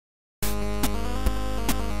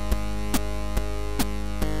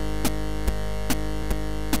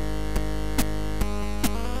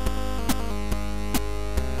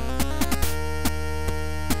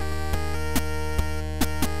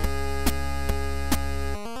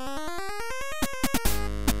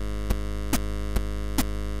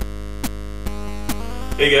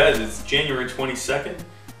Hey guys, it's January 22nd,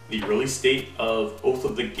 the release date of Oath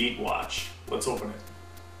of the Gatewatch. Let's open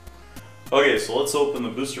it. Okay, so let's open the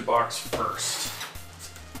booster box first.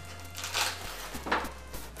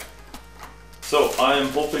 So I am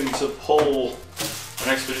hoping to pull an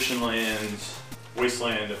Expedition Land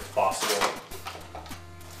Wasteland if possible.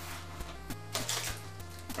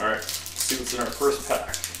 Alright, let's see what's in our first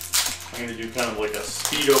pack. I'm going to do kind of like a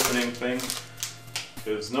speed opening thing,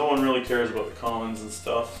 because no one really cares about the commons and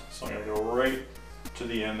stuff, so I'm going to go right to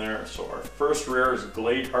the end there. So our first rare is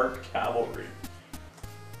Gladeheart Cavalry.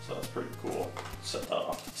 So that's pretty cool. Set that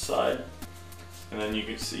off to the side. And then you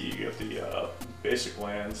can see you get the basic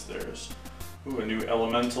lands. There's a new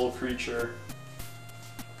elemental creature.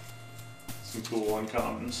 Some cool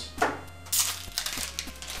uncommons.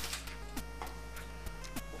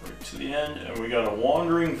 Right to the end, and we got a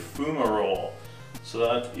Wandering Fumarole. So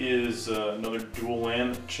that is another dual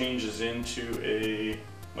land that changes into a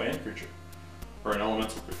land creature, or an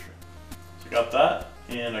elemental creature. So I got that,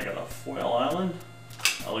 and I got a Foil Island.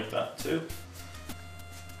 I like that too.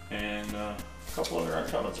 And a couple other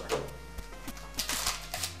uncommons are.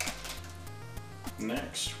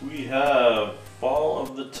 Next we have Fall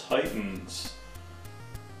of the Titans.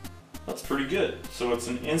 That's pretty good. So it's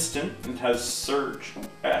an instant and has Surge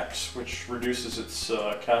X, which reduces its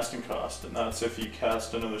casting cost, and that's if you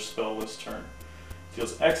cast another spell this turn.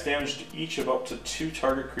 Deals X damage to each of up to 2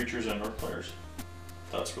 target creatures and or players.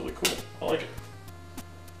 That's really cool. I like it.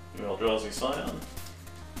 New Eldrazi Scion.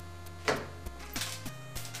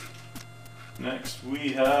 Next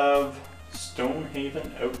we have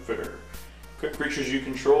Stonehaven Outfitter. Quick creatures you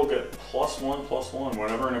control get +1/+1.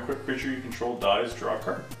 Whenever an equipped creature you control dies, draw a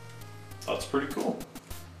card. That's pretty cool.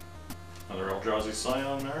 Another Eldrazi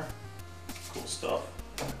Scion there. Cool stuff.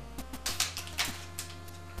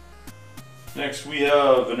 Next we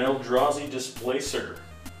have an Eldrazi Displacer.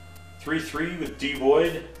 3/3 with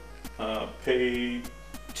Devoid. Pay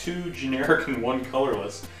 2 generic and 1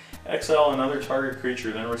 colorless. Exile another target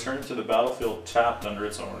creature, then return it to the battlefield tapped under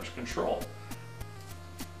its owner's control.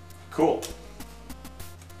 Cool.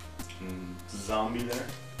 And zombie there.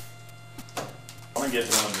 I want to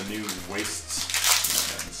get one of the new wastes.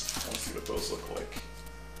 I want to see what those look like.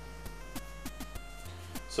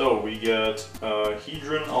 So we get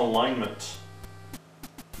Hedron Alignment.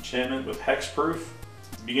 Enchantment with Hexproof.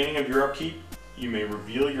 Beginning of your upkeep, you may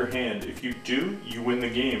reveal your hand. If you do, you win the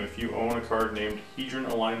game. If you own a card named Hedron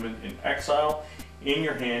Alignment in exile, in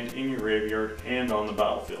your hand, in your graveyard, and on the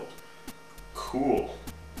battlefield. Cool.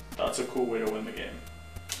 That's a cool way to win the game.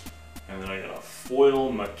 And then I got a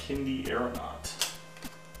Foil Makindi Aeronaut.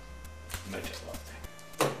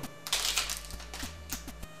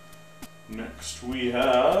 Next we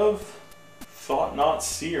have Thought-Knot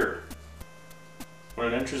Seer. When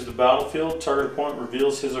it enters the battlefield, target opponent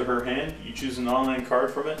reveals his or her hand. You choose an online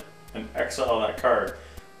card from it and exile that card.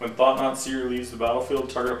 When Thought-Knot Seer leaves the battlefield,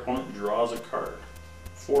 target opponent draws a card.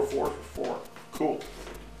 4/4 for 4. Cool.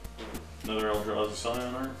 Another Eldrazi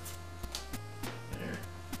Scion art.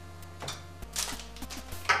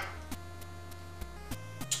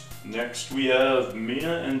 Next we have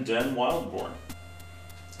Mina and Den Wildborn.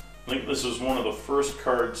 I think this was one of the first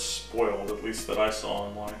cards spoiled, at least that I saw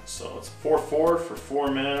online. So it's 4/4 for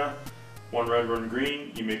 4 mana, 1 red, 1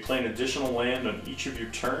 green. You may play an additional land on each of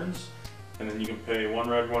your turns, and then you can pay 1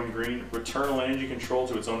 red, 1 green. Return a land you control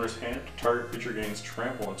to its owner's hand. Target creature gains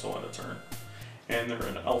trample until end of turn. And they're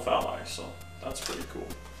an elf ally, so that's pretty cool.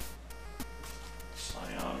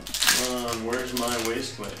 Scion. Where's my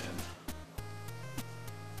wasteland?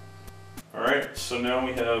 Alright, so now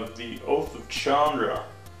we have the Oath of Chandra.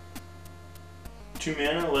 2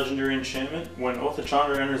 mana, legendary enchantment. When Oath of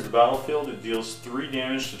Chandra enters the battlefield, it deals 3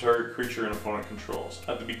 damage to target creature an opponent controls.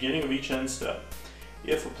 At the beginning of each end step,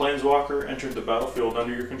 if a planeswalker entered the battlefield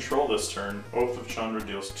under your control this turn, Oath of Chandra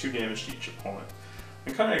deals 2 damage to each opponent.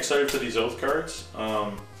 I'm kind of excited for these Oath cards,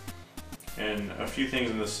 and a few things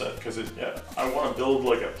in this set, because I want to build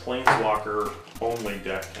like a planeswalker only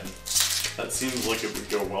deck, and that seems like it would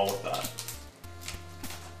go well with that.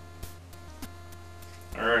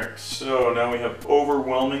 Alright, so now we have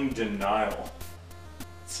Overwhelming Denial.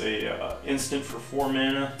 It's a instant for 4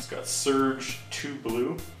 mana. It's got Surge, 2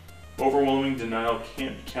 blue. Overwhelming Denial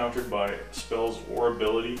can't be countered by spells or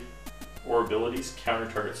abilities.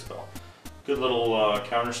 Counter target spell. Good little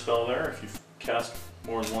counter spell there if you cast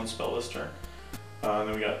more than 1 spell this turn.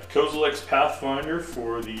 Then we got Kozilek's Pathfinder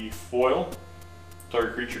for the foil.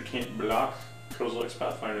 Target creature can't block Kozilek's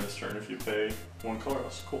Pathfinder this turn if you pay 1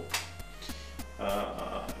 colorless. Cool.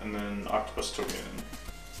 And then Octopus Token.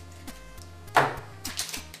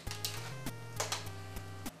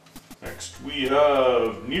 Next we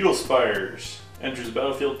have Needle Spires. Enters the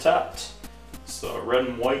battlefield tapped. It's a red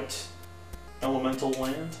and white elemental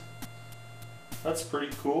land. That's pretty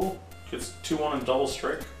cool. Gets 2/1 and double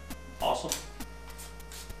strike. Awesome.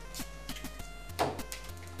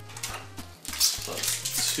 So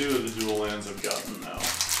that's 2 of the dual lands I've gotten now.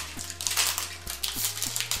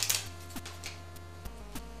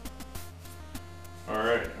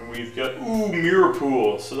 Alright, and we've got, Mirror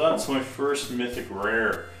Pool. So that's my first mythic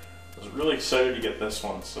rare. I was really excited to get this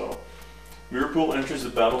one. So Mirror Pool enters the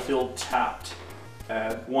battlefield tapped.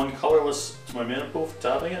 Add 1 colorless to my mana pool for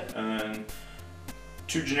tapping it, and then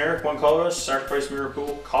 2 generic, 1 colorless, sacrifice Mirror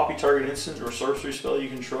Pool, copy target instant or sorcery spell you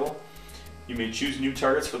control. You may choose new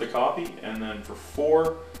targets for the copy, and then for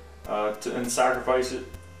 4, and sacrifice it,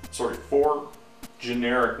 4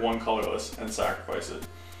 generic, 1 colorless, and sacrifice it.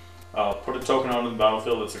 Put a token onto the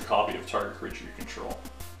battlefield that's a copy of target creature you control.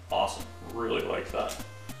 Awesome, really like that.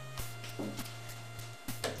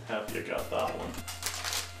 Happy I got that one.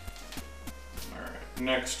 Alright,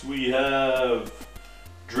 next we have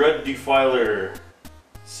Dread Defiler.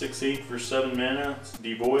 6/8 for 7 mana, it's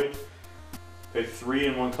devoid. Pay 3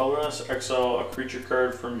 and 1 colorless, exile a creature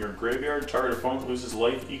card from your graveyard. Target opponent loses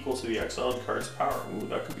life equal to the exiled card's power. Ooh,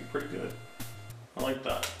 that could be pretty good. I like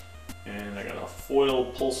that. And I got a foil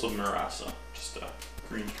Pulse of Marasa, just a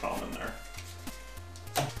green common there.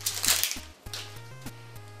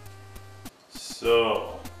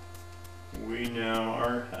 So we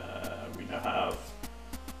now have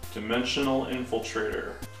Dimensional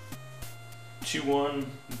Infiltrator. 2/1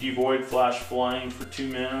 devoid flash flying for 2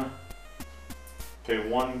 mana. Pay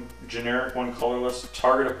 1 generic, 1 colorless.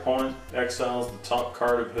 Target opponent exiles the top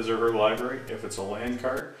card of his or her library. If it's a land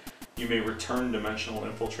card, you may return Dimensional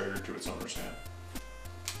Infiltrator to its owner's hand.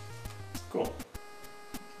 Cool.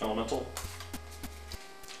 Elemental.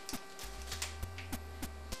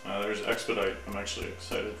 There's Expedite. I'm actually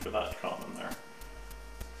excited for that common there.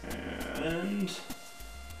 And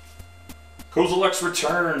Kozilek's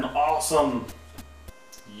Return. Awesome.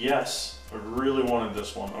 Yes, I really wanted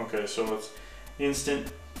this one. Okay, so it's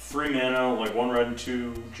instant, 3 mana, like 1 red and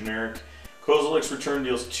 2 generic. Kozilek's Return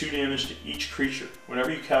deals 2 damage to each creature.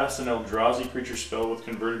 Whenever you cast an Eldrazi creature spell with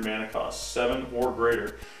converted mana cost 7 or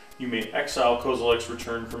greater, you may exile Kozilek's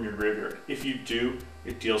Return from your graveyard. If you do,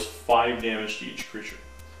 it deals 5 damage to each creature.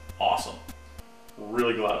 Awesome.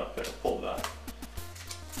 Really glad I pulled that.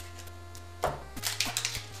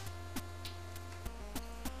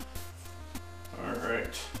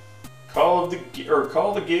 Alright. Call of the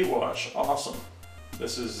Gatewatch. Awesome.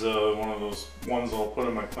 This is one of those ones I'll put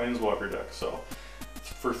in my Planeswalker deck. So,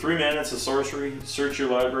 for 3 mana, it's a sorcery. Search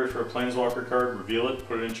your library for a Planeswalker card, reveal it,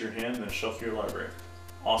 put it into your hand, and then shuffle your library.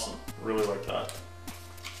 Awesome. Really like that.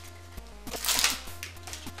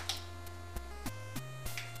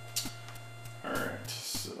 Alright,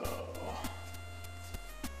 so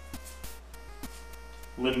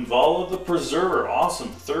Linvala the Preserver. Awesome.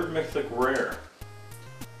 3rd mythic rare.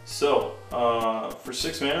 So, for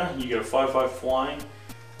 6 mana, you get a 5/5 flying.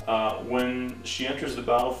 When she enters the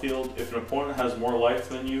battlefield, if an opponent has more life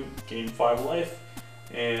than you, gain 5 life.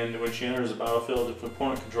 And when she enters the battlefield, if an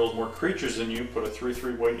opponent controls more creatures than you, put a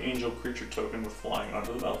 3/3 white angel creature token with flying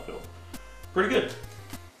onto the battlefield. Pretty good.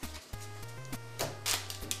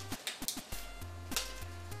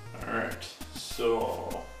 Alright,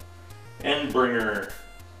 so Endbringer.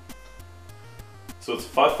 So it's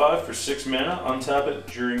 5/5 for 6 mana. Untap it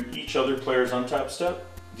during each other player's untap step.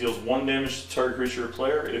 Deals 1 damage to target creature or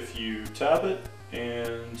player if you tap it,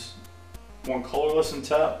 and 1 colorless and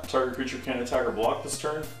tap. Target creature can't attack or block this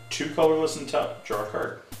turn. 2 colorless and tap. Draw a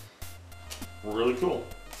card. Really cool.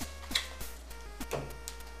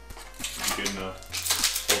 Good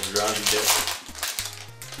Eldrazi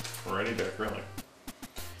deck. Or any deck, really.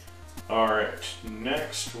 Alright,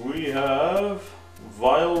 next we have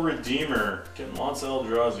Vile Redeemer. Getting lots of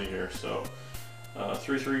Eldrazi here. So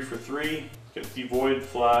 3/3 for 3. Get Devoid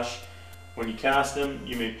Flash. When you cast him,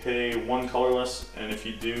 you may pay 1 colorless, and if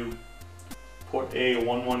you do, put a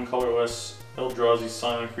 1/1 colorless Eldrazi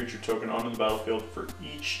silent creature token onto the battlefield for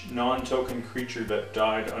each non-token creature that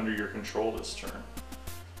died under your control this turn.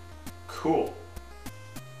 Cool.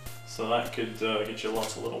 So that could get you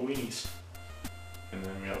lots of little weenies. And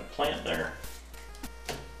then we have a plant there.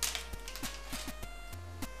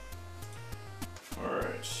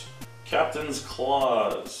 Alright. Captain's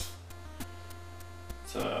Claws.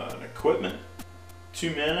 It's an equipment.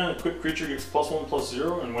 2 mana, equipped creature gets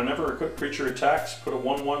 +1/+0, and whenever equipped creature attacks, put a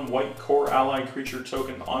 1/1 white core allied creature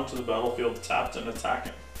token onto the battlefield tapped and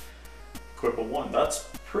attacking. Equip a 1. That's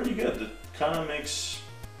pretty good. It kind of makes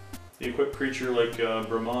the equipped creature like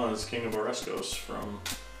Brahma's King of Oreskos from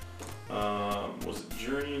Was it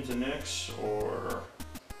Journey into Nyx or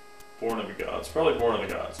Born of the Gods? Probably Born of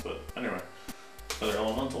the Gods, but anyway. Another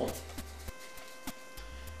elemental.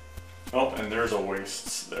 Oh, and there's a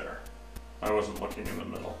wastes there. I wasn't looking in the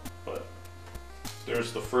middle, but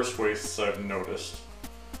there's the first wastes I've noticed.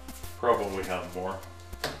 Probably have more.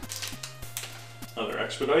 Another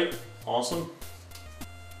expedite. Awesome.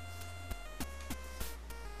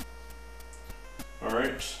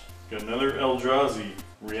 Alright, got another Eldrazi,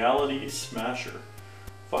 Reality Smasher.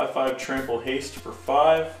 5/5 trample haste for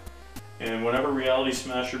 5, and whenever Reality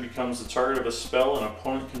Smasher becomes the target of a spell an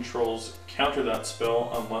opponent controls, counter that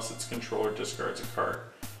spell unless its controller discards a card.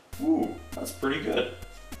 Ooh, that's pretty good.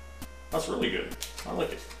 That's really good. I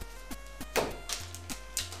like it.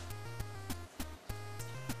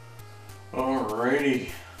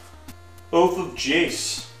 Alrighty. Oath of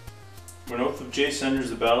Jace. When Oath of Jace enters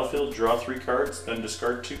the battlefield, draw 3 cards, then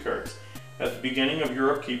discard 2 cards. At the beginning of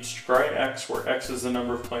your upkeep, scry X, where X is the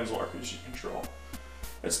number of planeswalkers you control.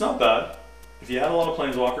 It's not bad. If you had a lot of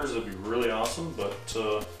planeswalkers, it'd be really awesome, but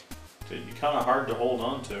they'd be kind of hard to hold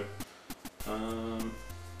on to.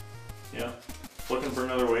 Yeah, looking for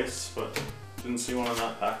another waste, but didn't see one in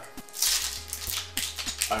that pack.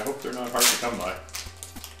 I hope they're not hard to come by,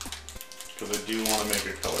 because I do want to make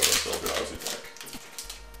a colorless Eldrazi deck.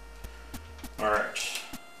 Alright,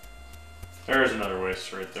 there's another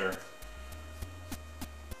waste right there.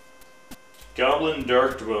 Goblin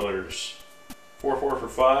Dark Dwellers. 4/4 for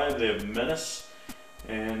 5, they have Menace,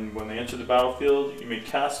 and when they enter the battlefield, you may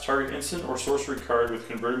cast target instant or sorcery card with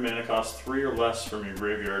converted mana cost 3 or less from your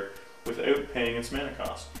graveyard without paying its mana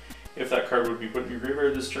cost. If that card would be put in your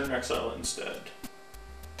graveyard this turn, exile it instead.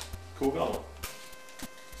 Cool goblin.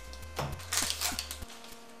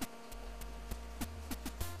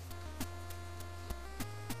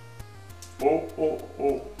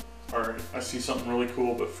 Oh. Alright, I see something really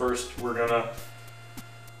cool, but first we're gonna...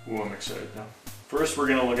 Ooh, I'm excited now. First we're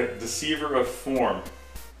gonna look at Deceiver of Form.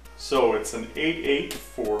 So it's an 8/8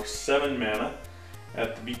 for 7 mana.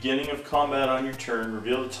 At the beginning of combat on your turn,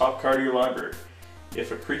 reveal the top card of your library.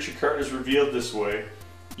 If a creature card is revealed this way,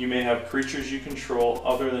 you may have creatures you control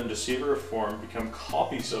other than Deceiver of Form become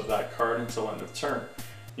copies of that card until end of turn.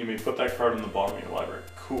 You may put that card on the bottom of your library.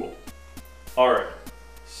 Cool. Alright,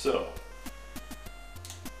 so...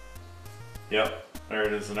 Yep, there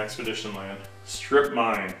it is, an Expedition land. Strip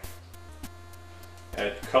Mine.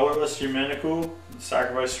 Add colorless to your mana pool,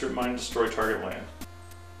 sacrifice Strip Mine, destroy target land.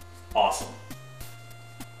 Awesome.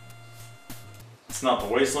 It's not the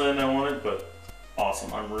wasteland I wanted, but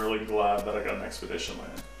awesome. I'm really glad that I got an Expedition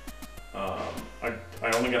land.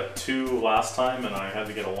 I only got 2 last time, and I had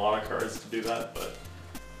to get a lot of cards to do that, but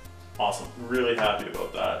awesome. Really happy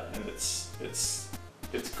about that, and it's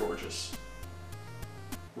gorgeous.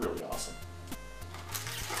 Really awesome.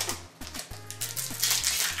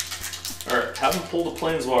 Alright, haven't pulled a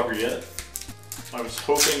Planeswalker yet. I was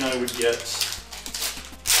hoping I would get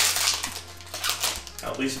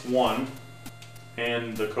at least one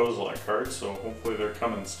and the Kozilek card, so hopefully they're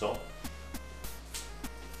coming still.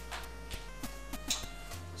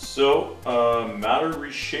 So, Matter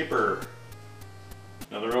Reshaper.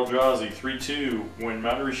 Another Eldrazi, 3/2. When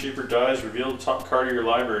Matter Reshaper dies, reveal the top card of your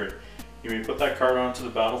library. You may put that card onto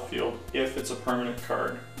the battlefield if it's a permanent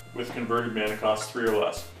card with converted mana cost 3 or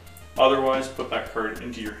less. Otherwise, put that card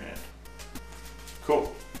into your hand.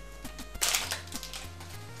 Cool.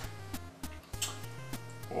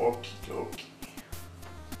 Okie dokie.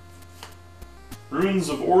 Ruins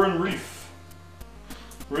of Oran Reef.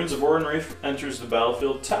 Ruins of Oran Reef enters the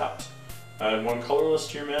battlefield tapped. Add 1 colorless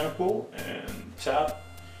to your mana pool and tap.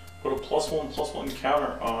 Put a +1/+1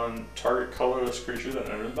 counter on target colorless creature that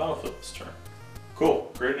enters the battlefield this turn.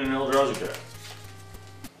 Cool. Great in an Eldrazi deck.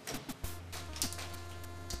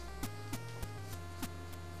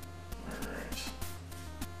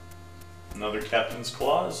 Another Captain's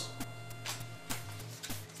Claws.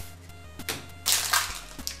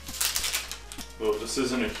 Well, this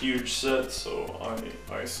isn't a huge set, so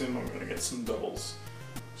I assume I'm going to get some doubles.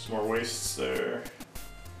 Some more wastes there.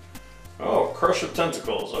 Oh, Crush of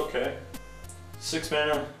Tentacles, okay. 6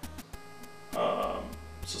 mana.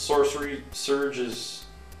 It's a sorcery. Surge is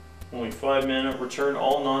only 5 mana. Return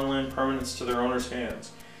all non-land permanents to their owner's hands.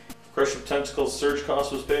 Crush of Tentacles Surge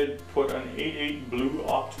cost was paid, put an 8/8 blue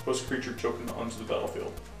octopus creature token onto the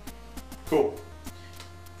battlefield. Cool.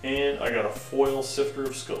 And I got a foil Sifter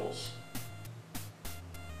of Skulls.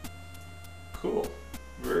 Cool.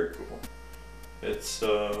 Very cool. It's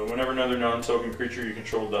whenever another non-token creature you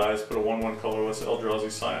control dies, put a 1/1 colorless Eldrazi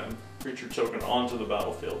Scion creature token onto the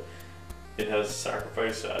battlefield. It has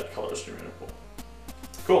sacrifice, add colorless to your mana pool.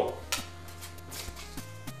 Cool.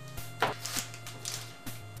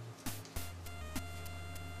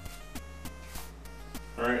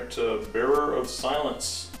 Alright, Bearer of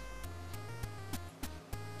Silence.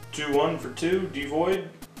 2/1 for 2,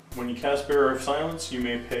 devoid. When you cast Bearer of Silence, you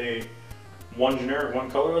may pay 1 generic,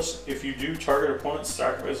 1 colorless. If you do, target opponent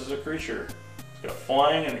sacrifices a creature. It's got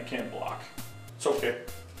flying and it can't block. It's okay.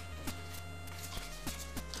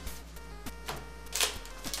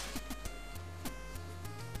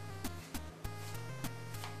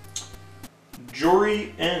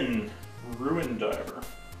 Jory N, Ruin Diver.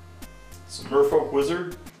 It's a Merfolk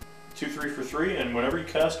Wizard, 2/3 for 3, and whenever you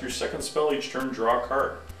cast your second spell each turn, draw a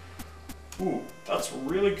card. Ooh, that's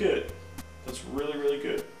really good. That's really, really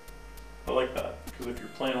good. I like that, because if you're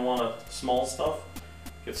playing a lot of small stuff,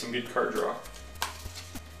 get some good card draw.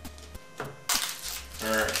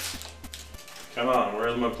 Alright. Come on,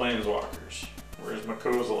 where's my Planeswalkers? Where's my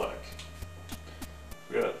Kozilek?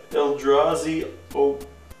 We got Eldrazi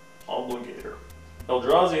Obligator.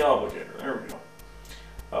 Eldrazi Obligator, there we go.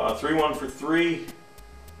 3/1 for 3.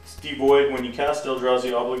 It's devoid. When you cast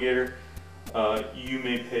Eldrazi Obligator, you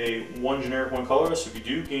may pay 1 generic, 1 colorless. If you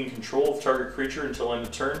do, gain control of target creature until end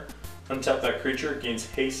of turn. Untap that creature, it gains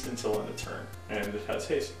haste until end of turn. And it has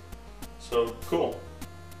haste. So, cool.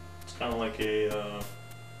 It's kind of like a,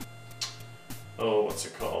 oh, what's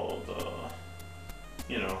it called?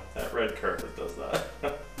 You know, that red card that does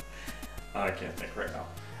that. I can't think right now.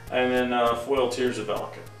 And then foil Tears of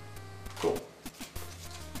Valakut. Cool.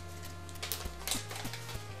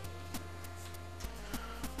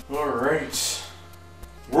 Alright.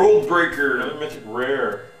 Worldbreaker, another mythic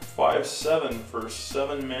rare. 5/7 for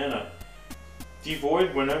 7 mana.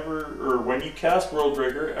 Devoid when you cast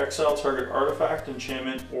Worldbreaker, exile target artifact,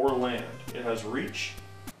 enchantment, or land. It has reach.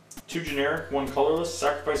 2 generic, 1 colorless,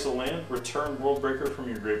 sacrifice a land, return Worldbreaker from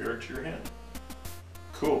your graveyard to your hand.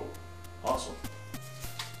 Cool. Awesome.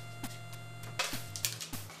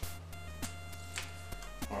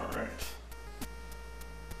 Alright.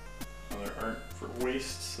 Another art for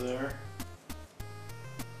wastes there.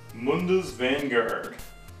 Munda's Vanguard.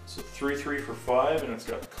 It's a 3/3 for 5 and it's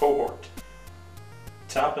got Cohort.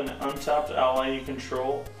 Tap an untapped ally you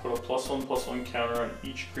control, put a +1/+1 counter on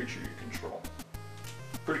each creature you control.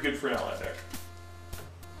 Pretty good for an ally deck.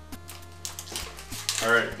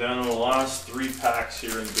 Alright, down to the last 3 packs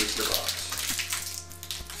here in the booster box.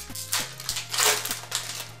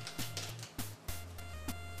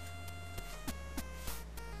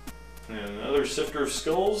 And another Sifter of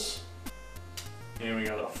Skulls. And we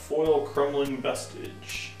got a foil Crumbling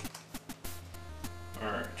Vestige.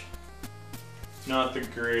 Alright. Not the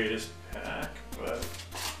greatest pack, but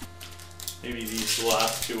maybe these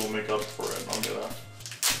last 2 will make up for it. I'll get a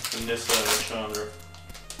Nissa and a Chandra.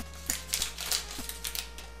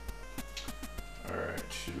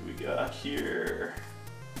 Alright, who do we got here?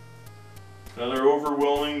 Another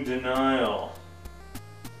Overwhelming Denial.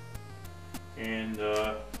 And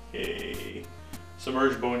a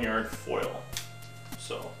Submerged Boneyard foil.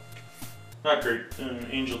 So, not great. An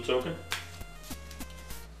Angel Token.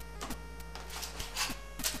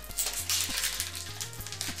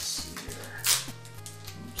 Let's see here.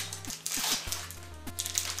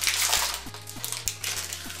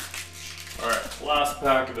 Alright, last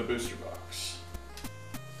pack of the booster box.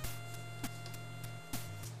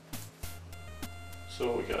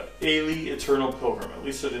 So we got Ailey, Eternal Pilgrim. At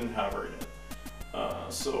least I didn't have her yet.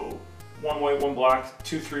 So 1 white, 1 black,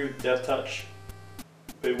 2/3 Death Touch.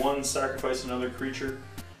 Pay 1, sacrifice another creature.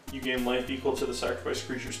 You gain life equal to the sacrificed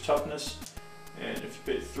creature's toughness. And if you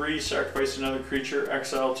pay 3, sacrifice another creature,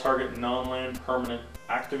 exile target non-land permanent.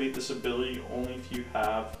 Activate this ability only if you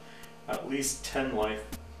have at least 10 life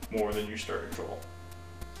more than your starting control.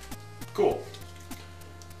 Cool.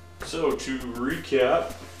 So to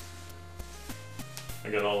recap, I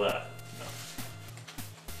got all that.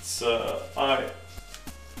 So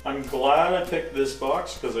I'm glad I picked this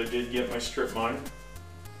box because I did get my Strip Mine.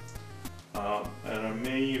 And I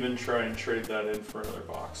may even try and trade that in for another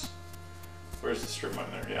box. Where's the Strip Mine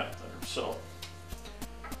there? Yeah, there. So,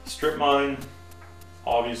 Strip Mine,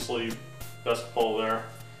 obviously, best pull there.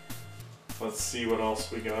 Let's see what else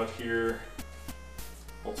we got here.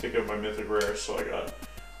 I'll take out my Mythic Rare. So I got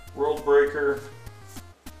Worldbreaker,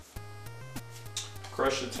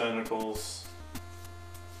 Crush the Tentacles,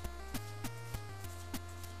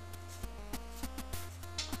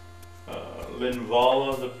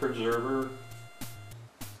 Linvala the Preserver,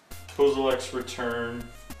 Kozilek's Return,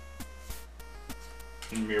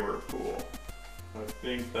 and Mirror Pool. I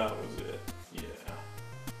think that was it. Yeah.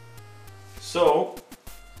 So,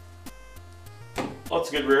 lots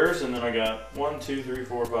of good rares, and then I got 1, 2, 3,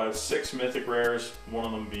 4, 5, 6 mythic rares, one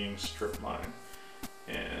of them being Strip Mine.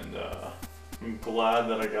 And I'm glad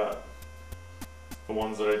that I got the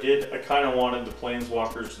ones that I did. I kind of wanted the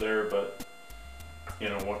Planeswalkers there, but you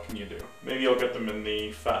know, what can you do? Maybe I'll get them in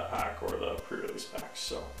the Fat Pack or the pre-release pack.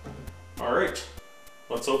 So, alright,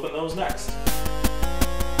 let's open those next.